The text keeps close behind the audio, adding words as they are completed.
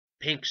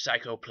Pink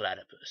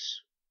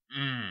Psychoplatypus.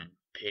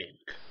 Pink.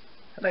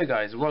 Hello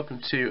guys, and welcome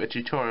to a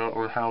tutorial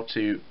on how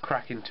to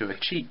crack into a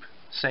cheap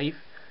safe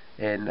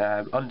in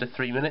under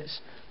 3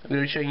 minutes. I'm going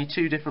to be showing you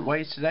two different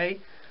ways today,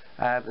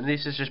 and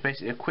this is just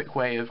basically a quick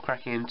way of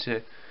cracking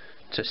into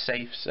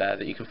safes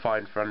that you can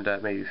find for under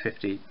maybe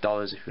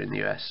 $50 if you're in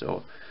the US,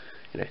 or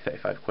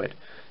 35 quid.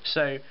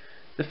 So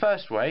the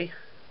first way,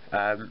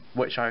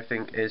 which I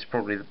think is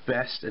probably the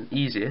best and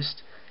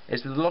easiest,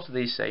 is with a lot of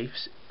these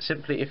safes,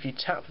 simply if you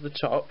tap the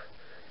top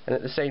and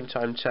at the same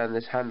time turn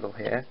this handle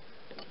here,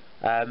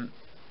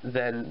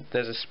 then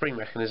there's a spring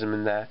mechanism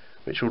in there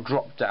which will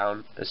drop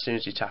down as soon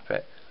as you tap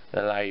it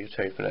and allow you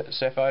to open it.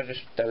 So if I just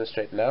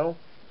demonstrate now,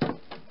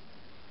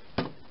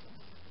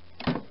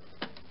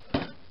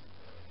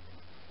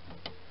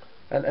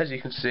 and as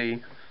you can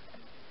see,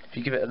 if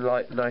you give it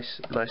a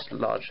nice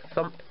large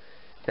thump,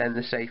 then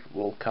the safe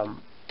will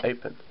come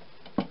open.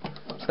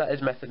 So that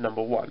is method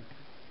number one.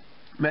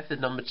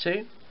 Method number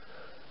two,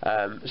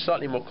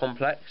 slightly more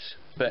complex,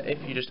 but if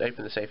you just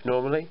open the safe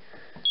normally,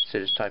 so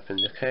just type in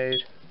the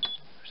code,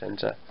 press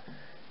enter,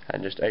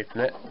 and just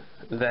open it,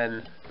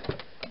 then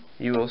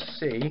you will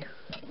see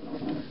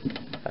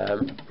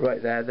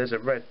right there's a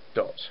red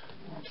dot.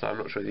 So I'm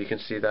not sure if you can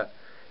see that.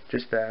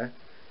 Just there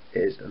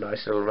is a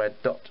nice little red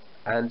dot,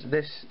 and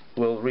this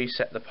will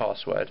reset the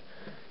password.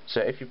 So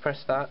if you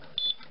press that,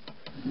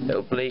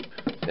 it'll bleep,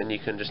 then you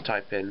can just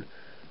type in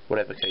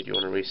whatever code you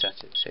want to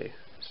reset it to.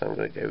 So I'm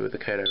going to go with the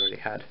code I already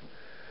had,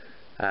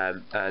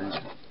 and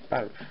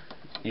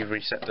you've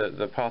reset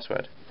the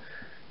password.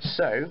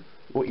 So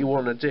what you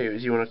want to do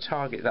is you want to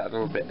target that a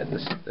little bit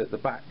at the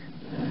back.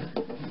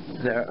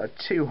 There are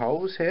two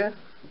holes here,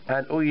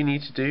 and all you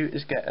need to do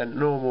is get a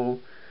normal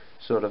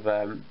sort of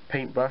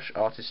paintbrush,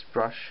 artist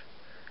brush,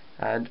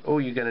 and all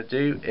you're going to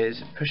do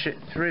is push it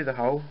through the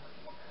hole.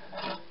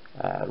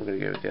 I'm going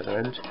to go with the other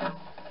end,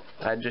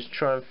 and just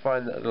try and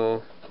find that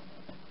little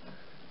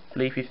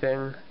leafy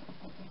thing.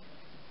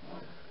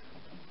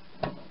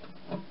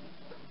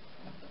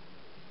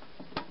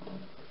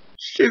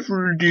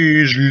 Several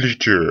days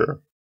later.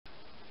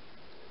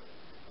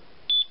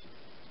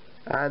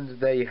 And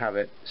there you have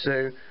it.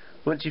 So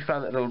once you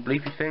found that little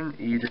bleepy thing,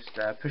 you just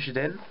push it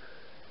in,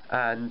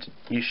 and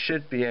you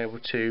should be able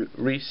to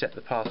reset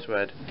the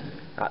password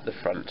at the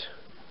front.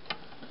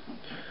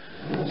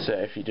 So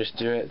if you just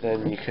do it,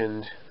 then you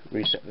can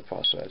reset the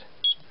password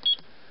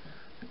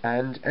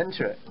and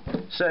enter it.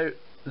 So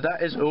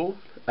that is all.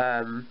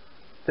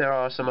 There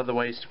are some other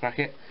ways to crack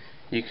it.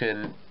 You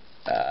can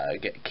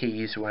get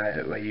keys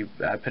where you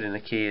put in a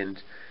key and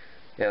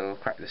it'll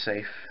crack the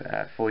safe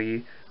for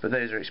you, but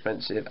those are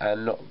expensive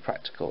and not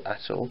practical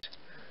at all.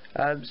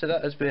 So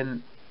that has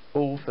been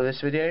all for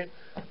this video.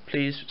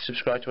 Please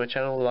subscribe to my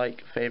channel,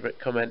 like, favourite,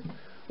 comment,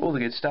 all the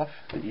good stuff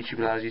that YouTube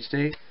allows you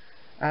to do,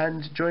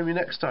 and join me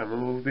next time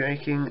when we'll be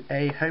making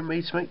a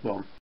homemade smoke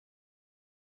bomb.